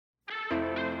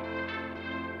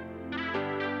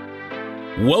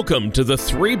Welcome to the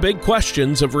 3 Big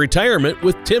Questions of Retirement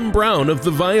with Tim Brown of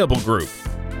the Viable Group.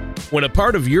 When a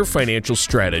part of your financial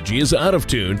strategy is out of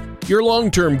tune, your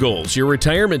long-term goals, your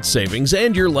retirement savings,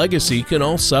 and your legacy can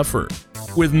all suffer.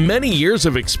 With many years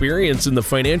of experience in the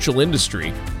financial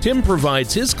industry, Tim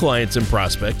provides his clients and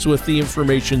prospects with the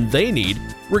information they need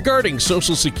regarding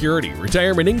Social Security,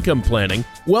 retirement income planning,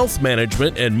 wealth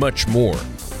management, and much more.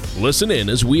 Listen in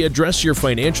as we address your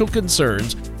financial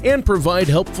concerns and provide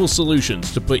helpful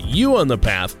solutions to put you on the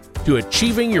path to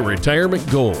achieving your retirement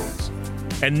goals.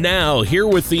 And now, here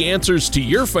with the answers to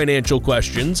your financial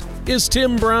questions is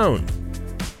Tim Brown.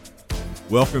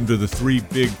 Welcome to the 3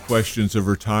 Big Questions of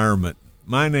Retirement.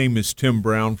 My name is Tim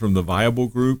Brown from the Viable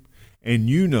Group, and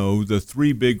you know the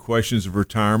 3 big questions of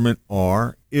retirement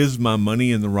are, is my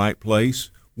money in the right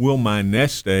place? Will my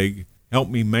nest egg help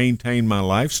me maintain my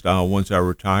lifestyle once I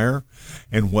retire?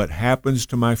 And what happens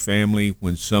to my family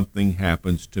when something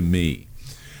happens to me?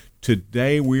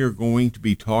 Today we are going to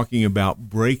be talking about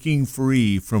breaking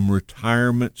free from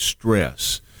retirement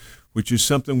stress, which is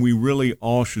something we really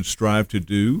all should strive to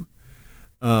do.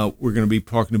 We're going to be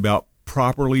talking about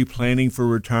properly planning for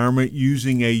retirement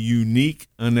using a unique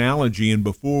analogy. And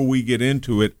before we get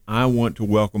into it, I want to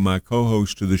welcome my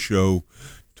co-host to the show,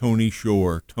 Tony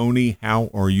Shore. Tony, how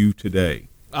are you today?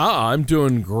 I'm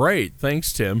doing great.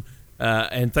 Thanks, Tim.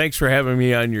 And thanks for having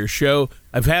me on your show.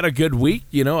 I've had a good week.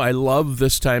 You know, I love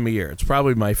this time of year. It's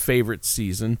probably my favorite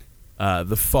season.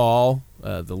 The fall,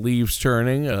 the leaves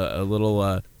turning, a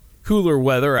little cooler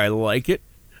weather. I like it.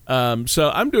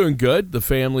 So I'm doing good. The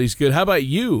family's good. How about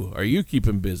you? Are you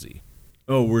keeping busy?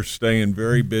 Oh, we're staying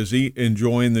very busy,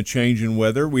 enjoying the change in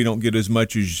weather. We don't get as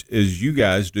much as you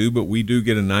guys do, but we do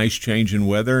get a nice change in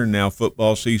weather. And now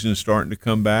football season is starting to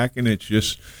come back, and it's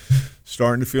just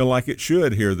starting to feel like it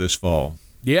should here this fall.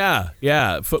 Yeah.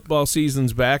 Football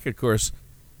season's back. Of course,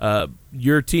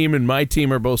 your team and my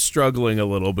team are both struggling a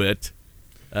little bit,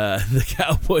 the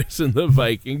Cowboys and the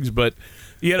Vikings. But,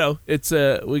 you know, it's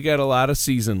we got a lot of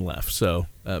season left, so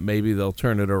maybe they'll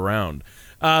turn it around.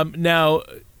 Now,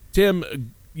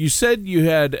 Tim, you said you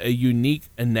had a unique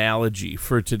analogy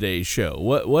for today's show.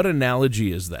 What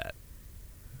analogy is that?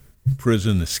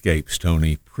 Prison escapes,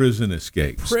 Tony. Prison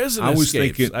escapes.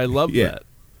 I love that.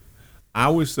 I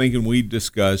was thinking we'd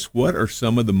discuss what are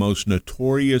some of the most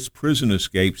notorious prison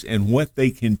escapes and what they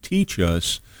can teach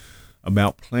us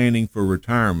about planning for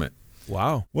retirement.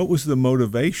 Wow. What was the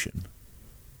motivation?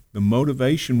 The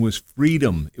motivation was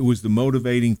freedom. It was the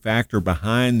motivating factor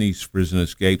behind these prison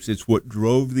escapes. It's what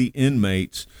drove the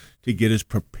inmates to get as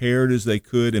prepared as they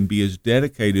could and be as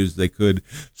dedicated as they could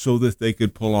so that they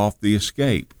could pull off the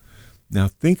escape. Now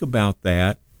think about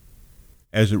that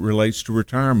as it relates to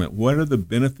retirement. What are the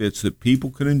benefits that people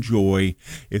could enjoy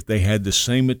if they had the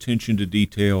same attention to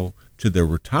detail to their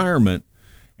retirement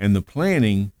and the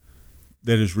planning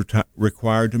that is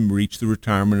required to reach the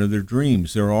retirement of their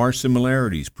dreams? There are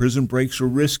similarities. Prison breaks are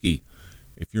risky.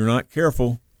 If you're not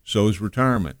careful, so is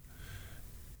retirement.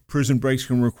 Prison breaks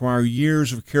can require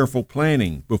years of careful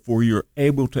planning before you're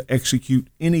able to execute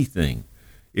anything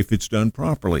if it's done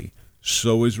properly.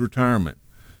 So is retirement.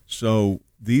 So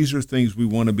these are things we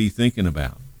want to be thinking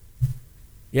about.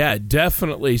 Yeah,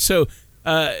 definitely. So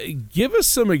give us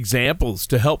some examples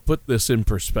to help put this in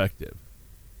perspective.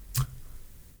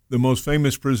 The most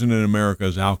famous prison in America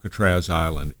is Alcatraz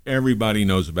Island. Everybody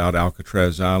knows about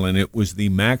Alcatraz Island. It was the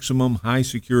maximum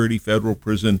high-security federal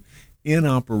prison in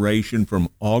operation from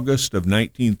August of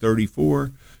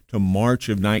 1934 to March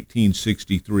of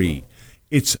 1963.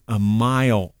 It's a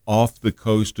mile off the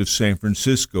coast of San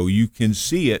Francisco. You can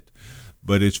see it,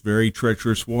 but it's very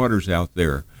treacherous waters out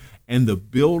there. And the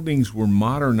buildings were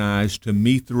modernized to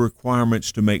meet the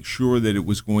requirements to make sure that it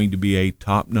was going to be a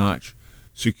top-notch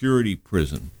security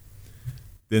prison.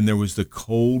 Then there was the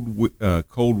cold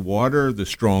water, the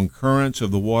strong currents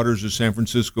of the waters of San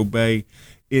Francisco Bay.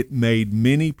 It made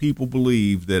many people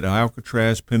believe that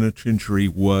Alcatraz Penitentiary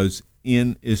was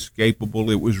inescapable.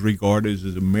 It was regarded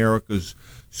as America's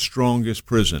strongest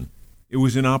prison. It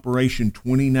was in operation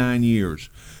 29 years.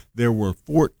 There were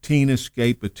 14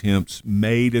 escape attempts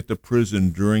made at the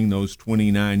prison during those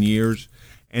 29 years,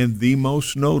 and the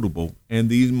most notable and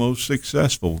the most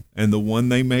successful, and the one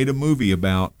they made a movie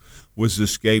about, was the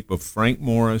escape of Frank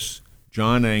Morris,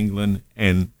 John Anglin,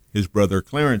 and his brother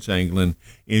Clarence Anglin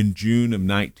in June of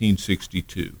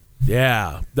 1962.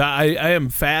 Yeah, I am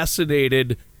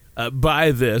fascinated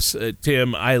by this,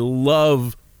 Tim. I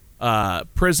love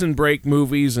prison break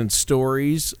movies and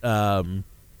stories. And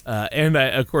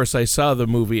of course, I saw the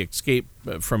movie Escape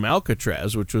from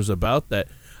Alcatraz, which was about that.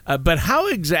 But how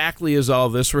exactly is all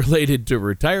this related to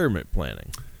retirement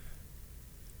planning?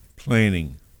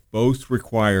 planning. Both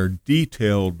require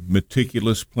detailed,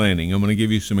 meticulous planning. I'm going to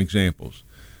give you some examples.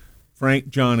 Frank,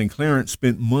 John, and Clarence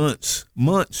spent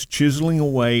months chiseling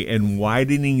away and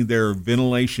widening their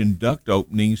ventilation duct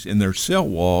openings in their cell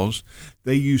walls.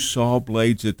 They used saw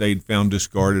blades that they'd found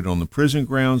discarded on the prison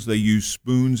grounds. They used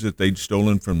spoons that they'd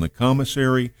stolen from the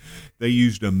commissary. They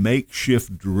used a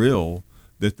makeshift drill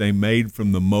that they made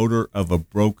from the motor of a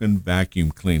broken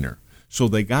vacuum cleaner. So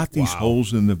they got these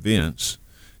holes in the vents.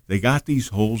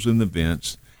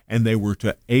 And they were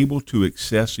able to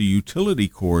access a utility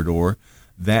corridor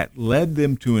that led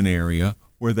them to an area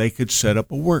where they could set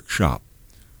up a workshop.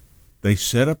 They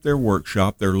set up their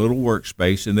workshop, their little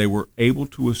workspace, and they were able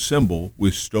to assemble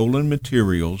with stolen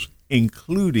materials,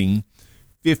 including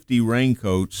 50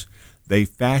 raincoats. They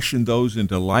fashioned those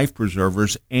into life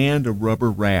preservers and a rubber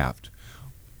raft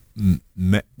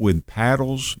with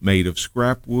paddles made of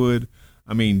scrap wood.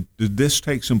 I mean, did this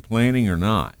take some planning or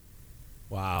not?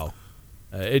 Wow.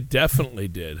 It definitely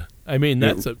did. I mean,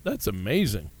 that's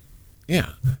amazing.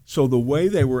 Yeah. So the way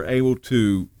they were able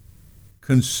to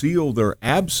conceal their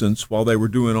absence while they were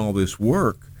doing all this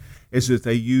work is that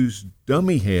they used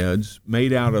dummy heads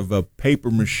made out of a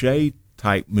papier-mâché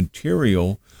type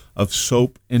material of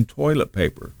soap and toilet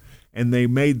paper. And they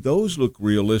made those look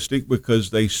realistic because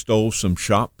they stole some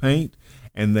shop paint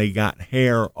and they got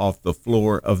hair off the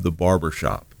floor of the barber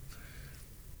shop.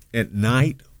 At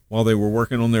night, while they were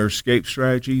working on their escape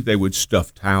strategy, they would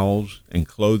stuff towels and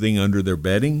clothing under their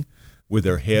bedding with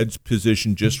their heads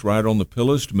positioned just right on the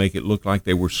pillows to make it look like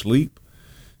they were asleep.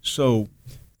 So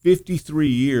 53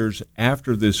 years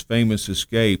after this famous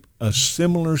escape, a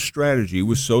similar strategy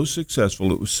was so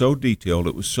successful, it was so detailed,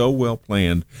 it was so well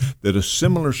planned, that a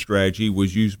similar strategy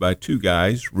was used by two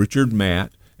guys, Richard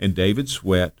Matt and David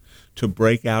Sweat, to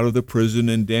break out of the prison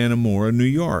in Dannemora, New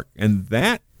York. And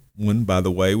that one, by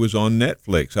the way, was on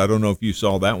Netflix. I don't know if you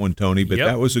saw that one, Tony, but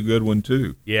that was a good one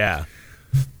too. Yeah.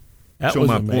 That was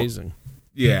amazing.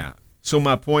 Yeah. So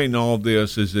my point in all of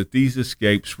this is that these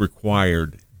escapes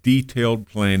required detailed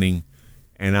planning,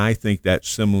 and I think that's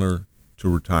similar to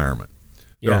retirement.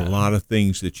 There are a lot of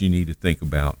things that you need to think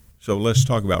about. So let's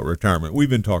talk about retirement. We've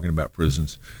been talking about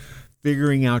prisons.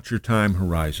 Figuring out your time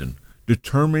horizon,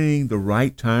 determining the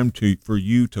right time for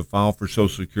you to file for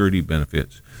Social Security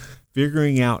benefits,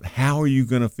 figuring out how are you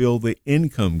going to fill the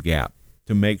income gap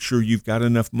to make sure you've got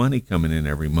enough money coming in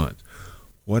every month.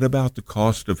 What about the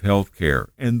cost of health care?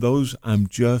 And those, I'm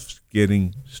just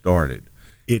getting started.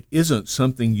 It isn't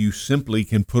something you simply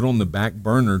can put on the back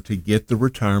burner to get the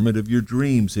retirement of your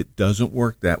dreams. It doesn't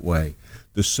work that way.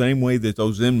 The same way that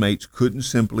those inmates couldn't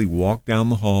simply walk down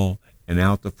the hall and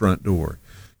out the front door.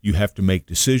 You have to make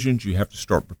decisions. You have to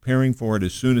start preparing for it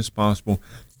as soon as possible,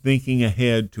 thinking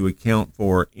ahead to account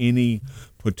for any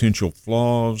potential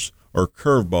flaws or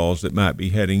curveballs that might be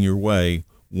heading your way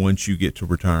once you get to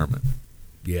retirement.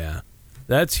 Yeah,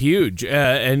 that's huge.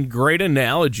 And great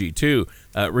analogy, too.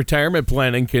 Retirement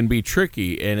planning can be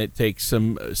tricky, and it takes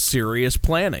some serious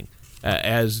planning,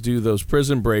 as do those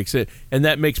prison breaks. And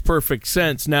that makes perfect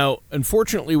sense. Now,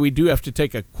 unfortunately, we do have to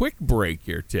take a quick break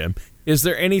here, Tim. Is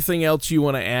there anything else you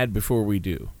want to add before we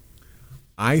do?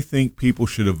 I think people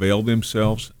should avail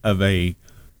themselves of a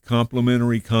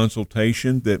complimentary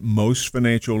consultation that most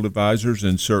financial advisors,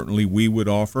 and certainly we, would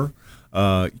offer.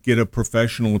 Get a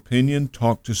professional opinion,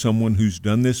 talk to someone who's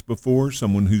done this before,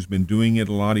 someone who's been doing it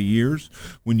a lot of years.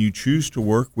 When you choose to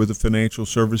work with a financial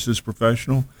services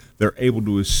professional, they're able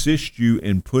to assist you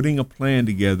in putting a plan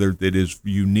together that is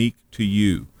unique to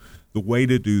you. The way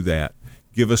to do that,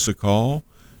 give us a call,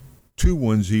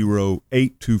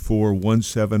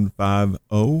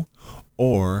 210-824-1750,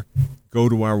 or go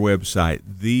to our website,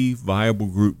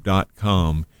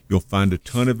 theviablegroup.com. You'll find a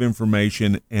ton of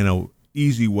information and a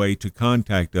easy way to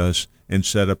contact us and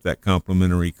set up that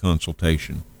complimentary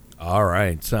consultation. All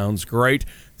right. Sounds great.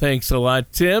 Thanks a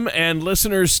lot, Tim. And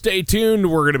listeners, stay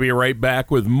tuned. We're going to be right back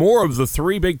with more of the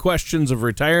 3 big questions of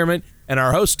retirement and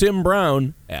our host, Tim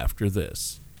Brown, after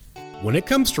this. When it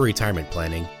comes to retirement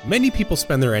planning, many people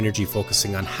spend their energy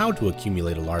focusing on how to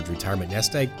accumulate a large retirement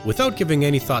nest egg without giving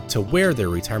any thought to where their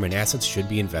retirement assets should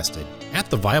be invested. At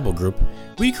The Viable Group,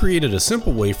 we created a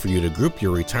simple way for you to group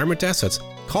your retirement assets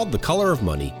called The Color of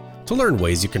Money. To learn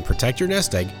ways you can protect your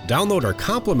nest egg, download our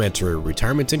complimentary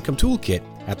Retirement Income Toolkit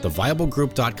at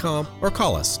theviablegroup.com or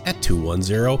call us at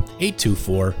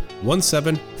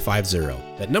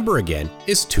 210-824-1750. That number again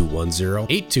is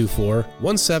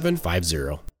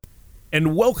 210-824-1750.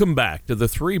 And welcome back to the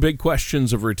 3 big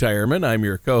questions of retirement. I'm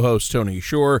your co-host, Tony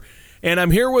Shore, and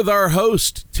I'm here with our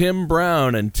host, Tim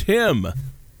Brown. And Tim,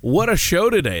 what a show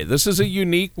today. This is a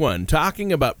unique one,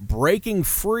 talking about breaking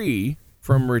free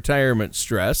from retirement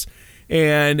stress.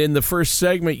 And in the first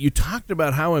segment, you talked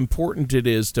about how important it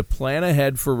is to plan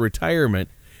ahead for retirement.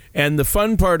 And the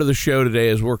fun part of the show today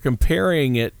is we're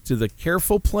comparing it to the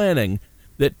careful planning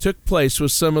that took place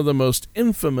with some of the most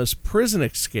infamous prison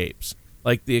escapes,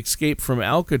 like the escape from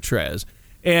Alcatraz.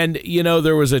 And, you know,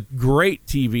 there was a great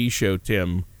TV show,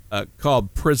 Tim,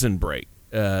 called Prison Break.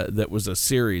 That was a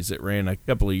series that ran a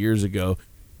couple of years ago.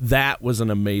 That was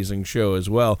an amazing show as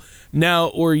well.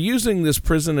 Now, we're using this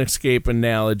prison escape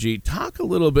analogy. Talk a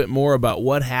little bit more about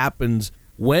what happens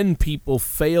when people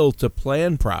fail to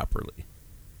plan properly.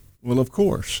 Well, of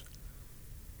course.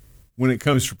 When it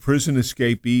comes to prison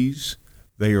escapees,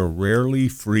 they are rarely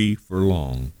free for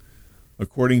long.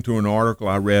 According to an article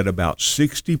I read, about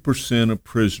 60% of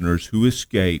prisoners who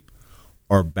escape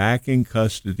are back in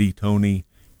custody, Tony,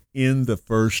 in the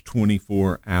first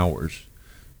 24 hours.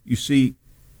 You see,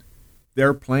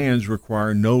 their plans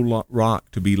require no rock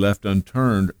to be left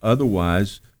unturned.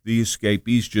 Otherwise, the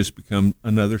escapees just become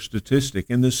another statistic,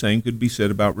 and the same could be said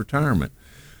about retirement.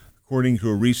 According to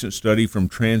a recent study from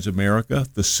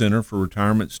Transamerica, the Center for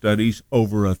Retirement Studies,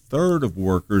 over a third of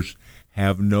workers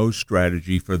have no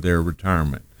strategy for their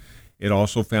retirement. It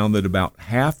also found that about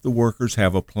half the workers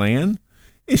have a plan.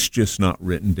 It's just not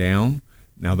written down.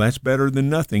 Now, that's better than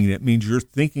nothing. That means you're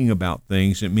thinking about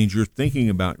things. It means you're thinking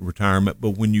about retirement.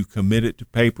 But when you commit it to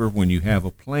paper, when you have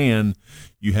a plan,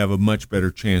 you have a much better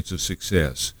chance of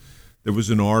success. There was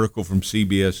an article from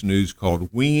CBS News called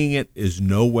 "Winging It is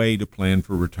No Way to Plan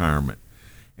for Retirement."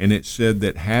 And it said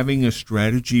that having a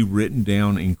strategy written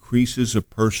down increases a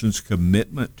person's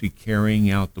commitment to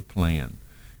carrying out the plan.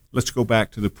 Let's go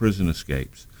back to the prison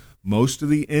escapes. Most of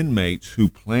the inmates who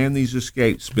plan these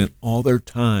escapes spent all their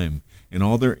time and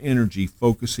all their energy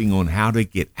focusing on how to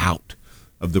get out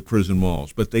of the prison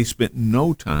walls. But they spent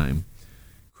no time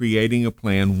creating a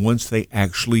plan once they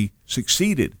actually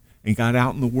succeeded and got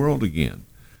out in the world again.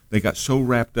 They got so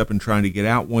wrapped up in trying to get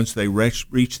out. Once they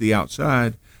reached the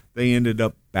outside, they ended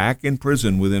up back in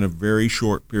prison within a very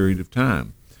short period of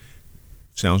time.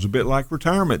 Sounds a bit like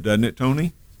retirement, doesn't it,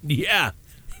 Tony? Yeah,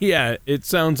 it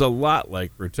sounds a lot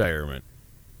like retirement.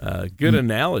 Good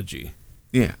analogy.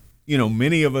 Yeah. You know,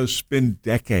 many of us spend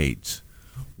decades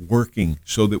working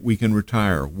so that we can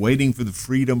retire, waiting for the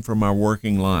freedom from our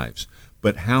working lives.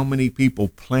 But how many people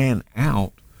plan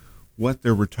out what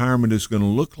their retirement is going to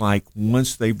look like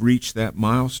once they've reached that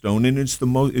milestone? And it's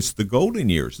the golden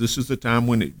years. This is the time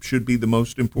when it should be the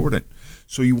most important.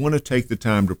 So you want to take the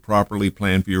time to properly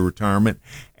plan for your retirement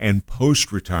and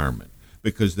post-retirement,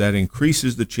 because that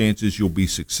increases the chances you'll be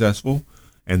successful,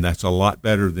 and that's a lot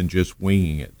better than just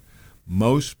winging it.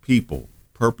 Most people,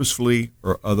 purposefully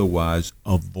or otherwise,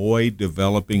 avoid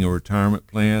developing a retirement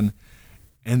plan,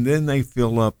 and then they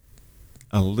fill up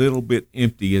a little bit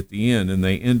empty at the end, and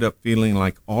they end up feeling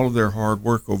like all of their hard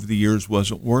work over the years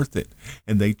wasn't worth it.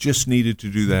 And they just needed to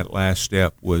do that last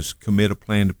step, was commit a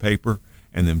plan to paper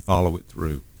and then follow it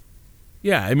through.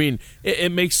 Yeah, I mean,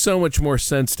 it makes so much more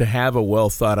sense to have a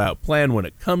well-thought-out plan when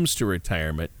it comes to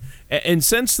retirement. And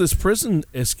since this prison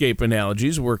escape analogy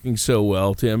is working so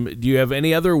well, Tim, do you have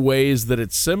any other ways that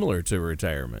it's similar to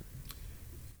retirement?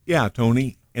 Yeah,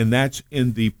 Tony, and that's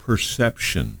in the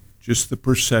perception, just the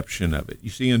perception of it. You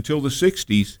see, until the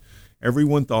 60s,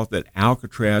 everyone thought that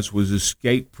Alcatraz was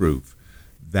escape-proof.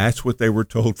 That's what they were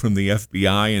told from the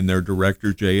FBI and their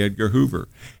director, J. Edgar Hoover.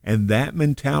 And that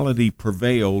mentality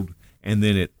prevailed, and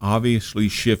then it obviously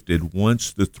shifted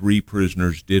once the three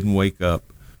prisoners didn't wake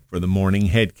up for the morning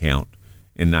head count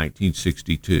in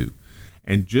 1962.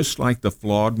 And just like the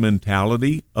flawed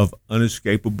mentality of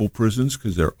unescapable prisons,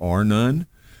 because there are none,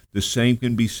 the same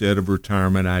can be said of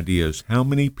retirement ideas. How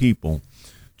many people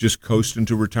just coast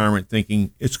into retirement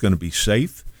thinking it's going to be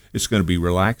safe, it's going to be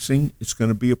relaxing, it's going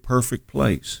to be a perfect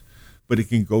place? But it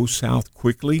can go south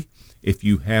quickly if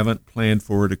you haven't planned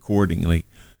for it accordingly.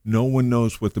 No one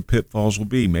knows what the pitfalls will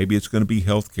be. Maybe it's going to be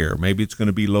health care. Maybe it's going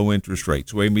to be low interest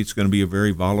rates. Maybe it's going to be a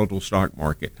very volatile stock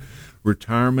market.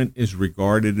 Retirement is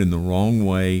regarded in the wrong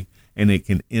way, and it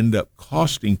can end up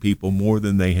costing people more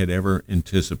than they had ever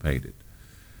anticipated.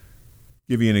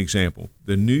 Give you an example.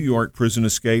 The New York prison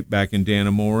escape back in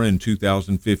Dannemora in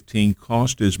 2015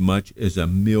 cost as much as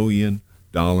 $1 million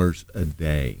a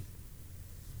day.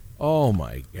 Oh,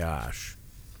 my gosh.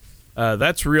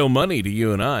 That's real money to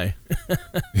you and I.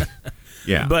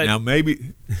 Yeah. But now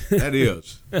maybe that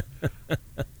is.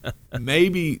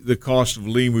 Maybe the cost of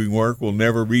leaving work will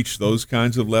never reach those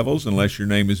kinds of levels unless your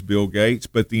name is Bill Gates.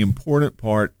 But the important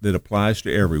part that applies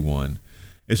to everyone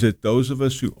is that those of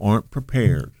us who aren't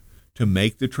prepared to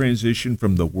make the transition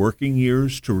from the working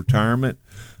years to retirement,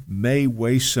 may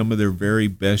waste some of their very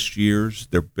best years,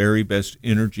 their very best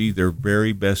energy, their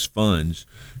very best funds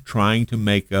trying to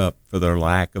make up for their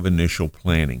lack of initial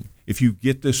planning. If you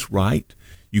get this right,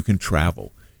 you can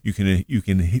travel. You can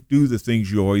do the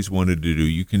things you always wanted to do.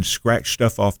 You can scratch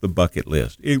stuff off the bucket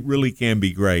list. It really can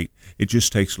be great. It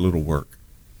just takes a little work.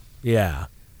 Yeah,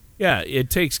 it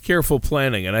takes careful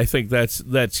planning, and I think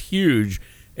that's huge.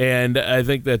 And I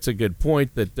think that's a good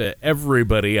point that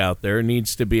everybody out there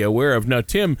needs to be aware of. Now,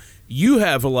 Tim, you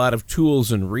have a lot of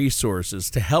tools and resources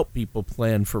to help people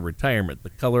plan for retirement. The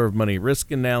Color of Money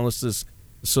Risk Analysis,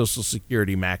 the Social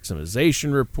Security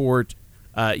Maximization Report.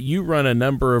 You run a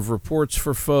number of reports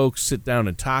for folks, sit down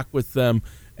and talk with them,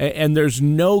 and there's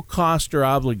no cost or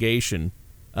obligation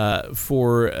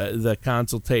for the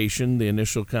consultation, the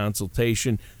initial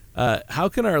consultation. How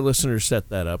can our listeners set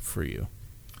that up for you?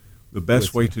 The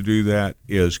best way to do that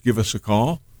is give us a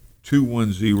call,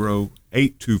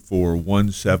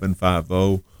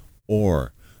 210-824-1750,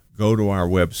 or go to our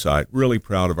website. Really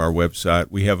proud of our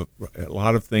website. We have a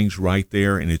lot of things right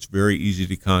there, and it's very easy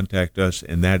to contact us,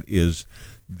 and that is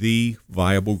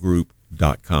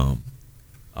theviablegroup.com.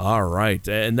 All right,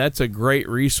 and that's a great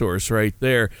resource right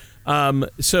there.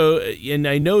 So, and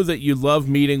I know that you love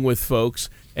meeting with folks,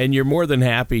 and you're more than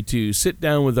happy to sit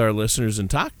down with our listeners and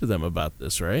talk to them about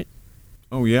this, right?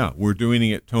 Oh, yeah. We're doing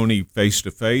it, Tony,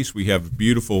 face-to-face. We have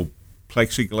beautiful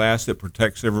plexiglass that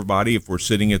protects everybody if we're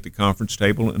sitting at the conference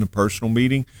table in a personal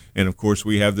meeting. And, of course,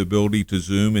 we have the ability to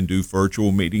Zoom and do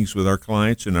virtual meetings with our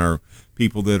clients and our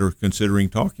people that are considering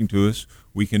talking to us.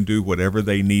 We can do whatever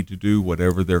they need to do,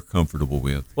 whatever they're comfortable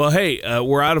with. Well, hey,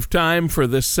 we're out of time for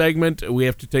this segment. We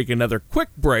have to take another quick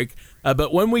break.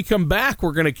 But when we come back,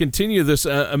 we're going to continue this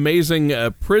amazing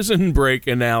prison break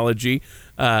analogy.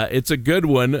 It's a good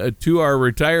one to our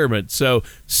retirement. So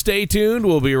stay tuned.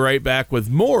 We'll be right back with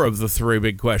more of the 3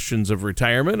 big questions of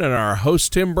retirement and our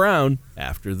host, Tim Brown,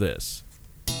 after this.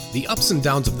 The ups and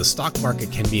downs of the stock market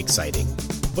can be exciting,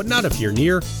 but not if you're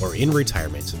near or in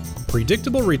retirement.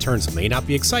 Predictable returns may not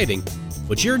be exciting,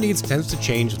 but your needs tend to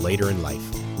change later in life.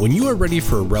 When you are ready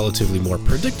for a relatively more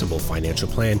predictable financial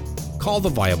plan, call the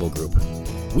Viable Group.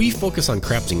 We focus on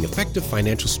crafting effective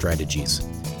financial strategies.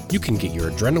 You can get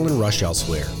your adrenaline rush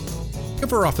elsewhere.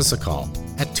 Give our office a call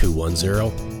at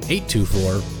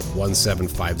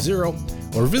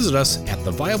 210-824-1750 or visit us at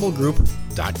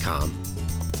theviablegroup.com.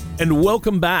 And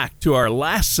welcome back to our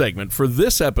last segment for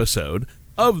this episode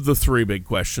of the 3 big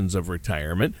questions of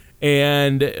retirement.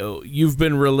 And you've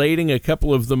been relating a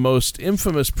couple of the most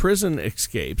infamous prison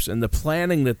escapes and the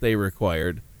planning that they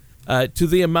required to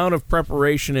the amount of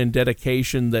preparation and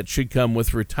dedication that should come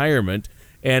with retirement.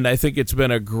 And I think it's been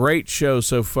a great show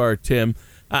so far, Tim.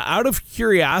 Out of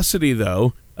curiosity,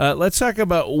 though, let's talk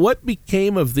about what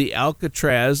became of the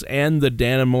Alcatraz and the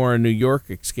Dannemora, New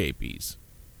York escapees.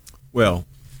 Well,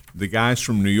 the guys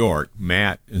from New York,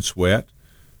 Matt and Sweat,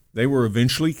 they were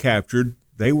eventually captured.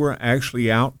 They were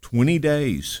actually out 20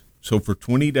 days. So for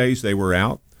 20 days they were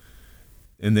out,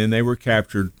 and then they were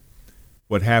captured.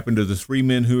 What happened to the 3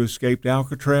 men who escaped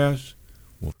Alcatraz?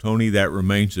 Well, Tony, that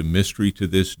remains a mystery to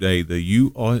this day. The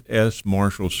U.S.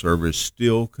 Marshal Service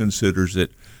still considers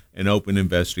it an open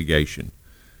investigation.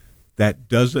 That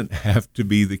doesn't have to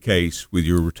be the case with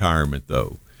your retirement,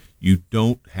 though. You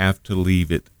don't have to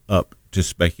leave it up to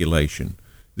speculation.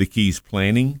 The key's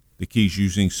planning. The key's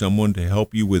using someone to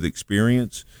help you with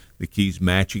experience. The key's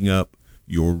matching up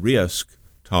your risk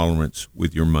tolerance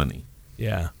with your money.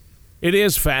 Yeah, it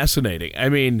is fascinating. I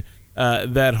mean,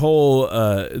 that whole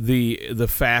the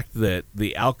fact that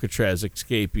the Alcatraz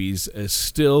escapees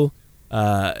still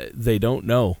they don't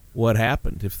know what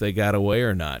happened, if they got away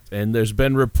or not, and there's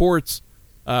been reports,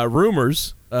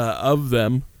 rumors of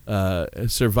them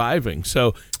surviving.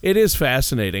 So it is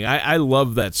fascinating. I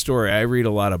love that story. I read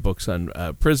a lot of books on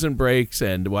prison breaks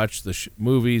and watch the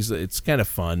movies. It's kind of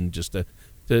fun just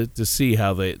to see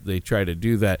how they try to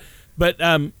do that. But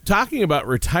talking about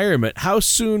retirement, how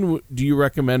soon do you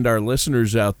recommend our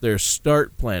listeners out there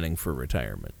start planning for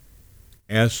retirement?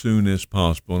 As soon as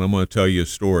possible. And I'm going to tell you a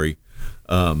story.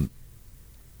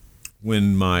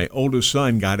 When my oldest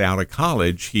son got out of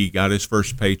college, he got his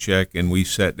first paycheck, and we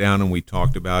sat down and we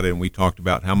talked about it, and we talked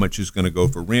about how much is going to go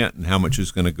for rent and how much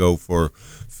is going to go for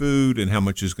food and how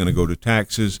much is going to go to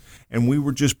taxes. And we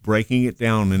were just breaking it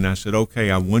down, and I said,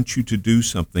 okay, I want you to do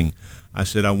something. I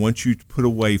said, I want you to put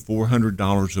away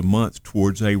 $400 a month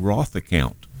towards a Roth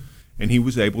account. And he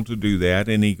was able to do that,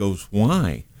 and he goes,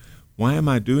 why? Why am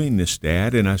I doing this,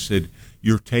 Dad? And I said,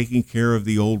 you're taking care of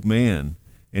the old man.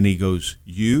 And he goes,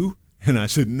 you? And I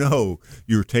said, no,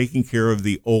 you're taking care of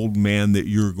the old man that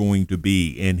you're going to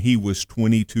be. And he was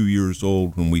 22 years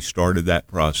old when we started that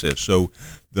process. So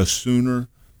the sooner,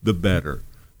 the better.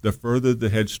 The further the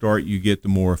head start you get, the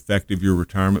more effective your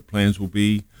retirement plans will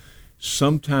be.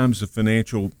 Sometimes the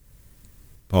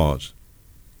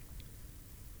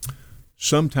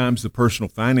personal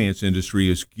finance industry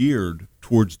is geared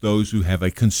towards those who have a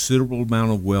considerable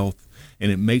amount of wealth,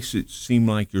 and it makes it seem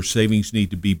like your savings need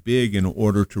to be big in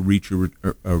order to reach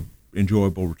a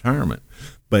enjoyable retirement.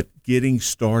 But getting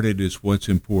started is what's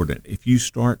important. If you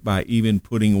start by even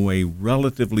putting away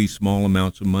relatively small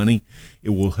amounts of money, it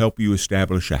will help you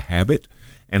establish a habit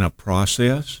and a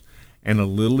process and a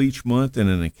little each month in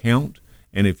an account.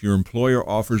 And if your employer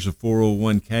offers a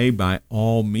 401k, by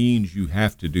all means, you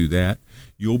have to do that.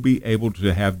 You'll be able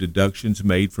to have deductions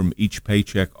made from each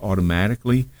paycheck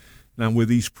automatically. Now, with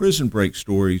these prison break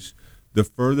stories, the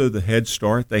further the head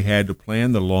start they had to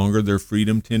plan, the longer their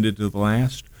freedom tended to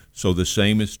last. So the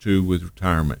same is true with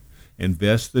retirement.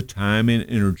 Invest the time and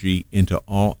energy into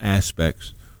all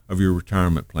aspects of your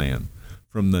retirement plan,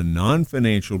 from the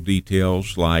non-financial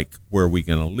details like where we're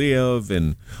going to live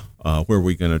and where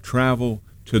we're going to travel,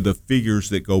 to the figures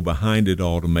that go behind it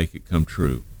all to make it come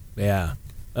true. Yeah.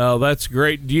 Oh, that's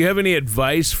great. Do you have any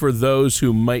advice for those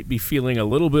who might be feeling a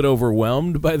little bit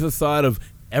overwhelmed by the thought of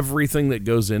everything that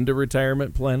goes into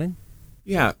retirement planning?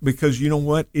 Yeah, because you know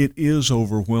what? It is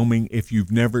overwhelming if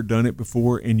you've never done it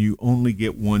before and you only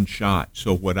get one shot.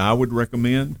 So what I would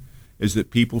recommend is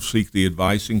that people seek the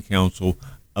advice and counsel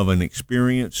of an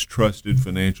experienced, trusted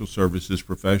financial services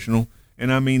professional,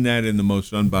 and I mean that in the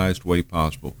most unbiased way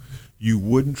possible. You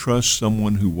wouldn't trust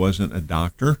someone who wasn't a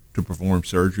doctor to perform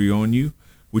surgery on you,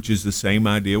 which is the same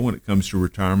idea when it comes to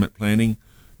retirement planning.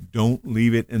 Don't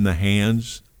leave it in the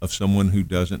hands of someone who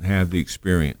doesn't have the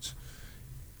experience.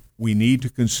 We need to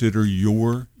consider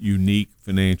your unique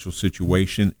financial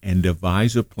situation and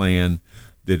devise a plan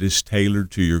that is tailored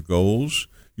to your goals,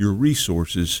 your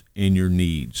resources, and your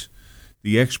needs.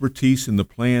 The expertise in the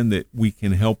plan that we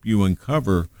can help you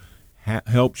uncover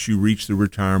helps you reach the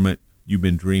retirement you've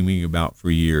been dreaming about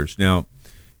for years. Now,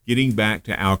 getting back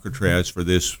to Alcatraz for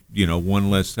this,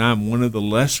 one last time, one of the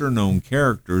lesser-known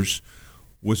characters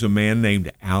was a man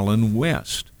named Allen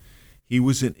West. He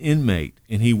was an inmate,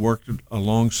 and he worked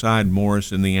alongside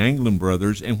Morris and the Anglin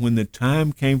brothers, and when the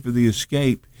time came for the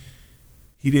escape,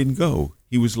 he didn't go.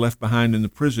 He was left behind in the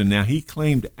prison. Now, he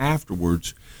claimed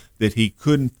afterwards that he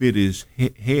couldn't fit his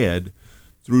head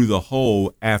through the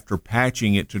hole after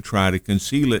patching it to try to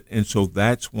conceal it, and so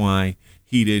that's why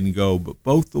he didn't go. But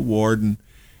both the warden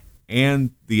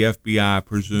and the FBI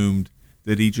presumed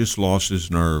that he just lost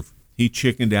his nerve. He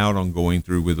chickened out on going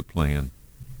through with the plan.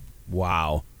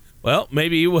 Wow. Well,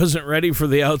 maybe he wasn't ready for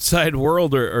the outside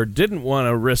world or didn't want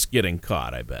to risk getting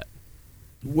caught, I bet.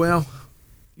 Well,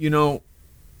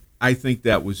 I think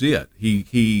that was it.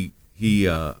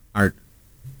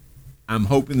 I'm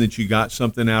hoping that you got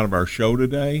something out of our show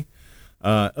today,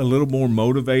 a little more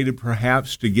motivated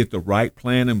perhaps to get the right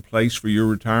plan in place for your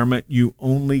retirement. You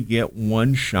only get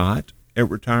one shot at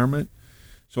retirement,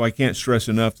 so I can't stress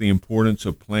enough the importance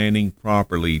of planning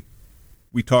properly.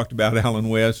 We talked about Allen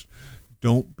West.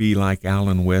 Don't be like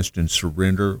Allen West and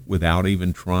surrender without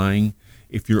even trying.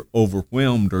 If you're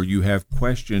overwhelmed or you have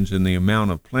questions in the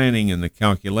amount of planning and the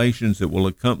calculations that will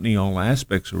accompany all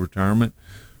aspects of retirement,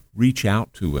 reach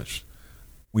out to us.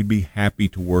 We'd be happy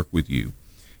to work with you.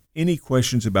 Any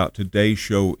questions about today's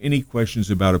show, any questions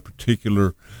about a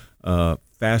particular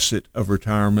facet of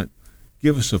retirement,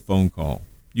 give us a phone call.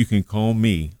 You can call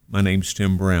me. My name's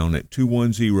Tim Brown at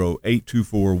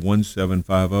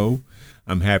 210-824-1750.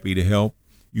 I'm happy to help.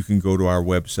 You can go to our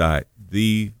website,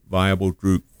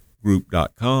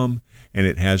 theviablegroup.com, and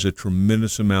it has a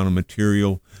tremendous amount of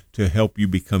material to help you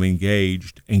become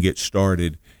engaged and get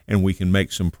started, and we can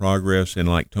make some progress. And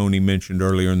like Tony mentioned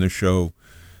earlier in the show,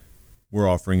 we're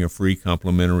offering a free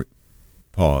complimentary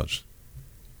pause.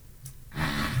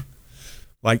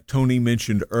 Like Tony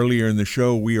mentioned earlier in the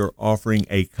show, we are offering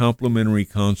a complimentary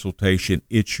consultation.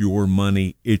 It's your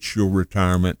money. It's your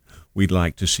retirement. We'd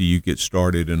like to see you get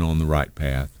started and on the right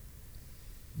path.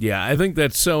 Yeah, I think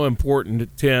that's so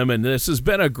important, Tim, and this has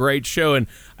been a great show, and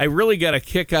I really got a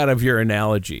kick out of your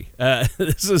analogy.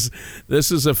 This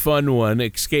is a fun one,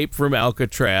 escape from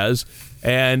Alcatraz,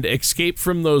 and escape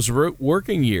from those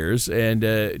working years and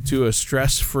to a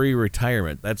stress-free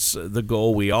retirement. That's the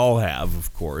goal we all have,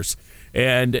 of course.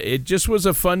 And it just was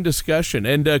a fun discussion.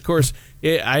 And, of course,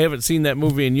 I haven't seen that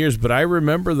movie in years, but I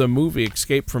remember the movie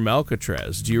Escape from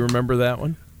Alcatraz. Do you remember that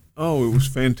one? Oh, it was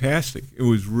fantastic. It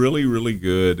was really, really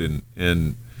good.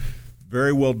 And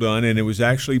Very well done, and it was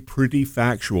actually pretty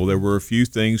factual. There were a few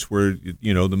things where,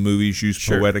 the movies used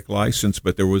poetic license,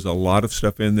 but there was a lot of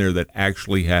stuff in there that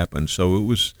actually happened. So it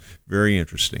was very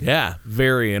interesting. Yeah,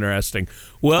 very interesting.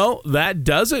 Well, that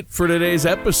does it for today's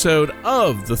episode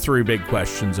of The 3 Big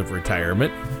Questions of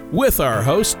Retirement with our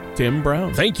host, Tim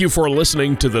Brown. Thank you for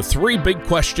listening to The 3 Big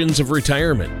Questions of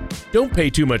Retirement. Don't pay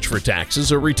too much for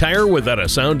taxes or retire without a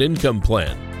sound income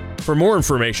plan. For more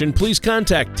information, please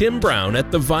contact Tim Brown at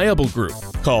The Viable Group.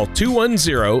 Call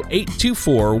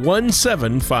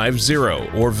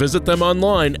 210-824-1750 or visit them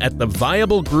online at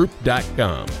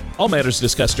theviablegroup.com. All matters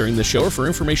discussed during this show are for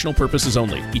informational purposes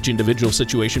only. Each individual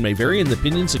situation may vary, and the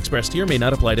opinions expressed here may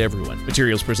not apply to everyone.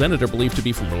 Materials presented are believed to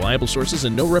be from reliable sources,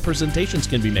 and no representations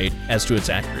can be made as to its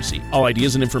accuracy. All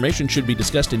ideas and information should be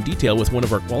discussed in detail with one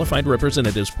of our qualified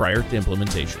representatives prior to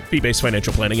implementation. Fee-based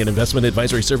financial planning and investment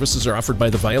advisory services are offered by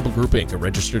The Viable Group, Inc., a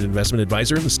registered investment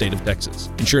advisor in the state of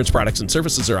Texas. Insurance products and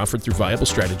services are offered through Viable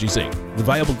Strategies, Inc. The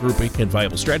Viable Group, Inc. and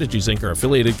Viable Strategies, Inc. are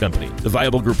affiliated companies. The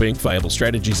Viable Group, Inc., Viable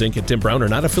Strategies, Inc. and Tim Brown are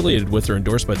not affiliated with or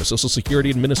endorsed by the Social Security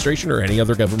Administration or any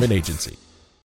other government agency.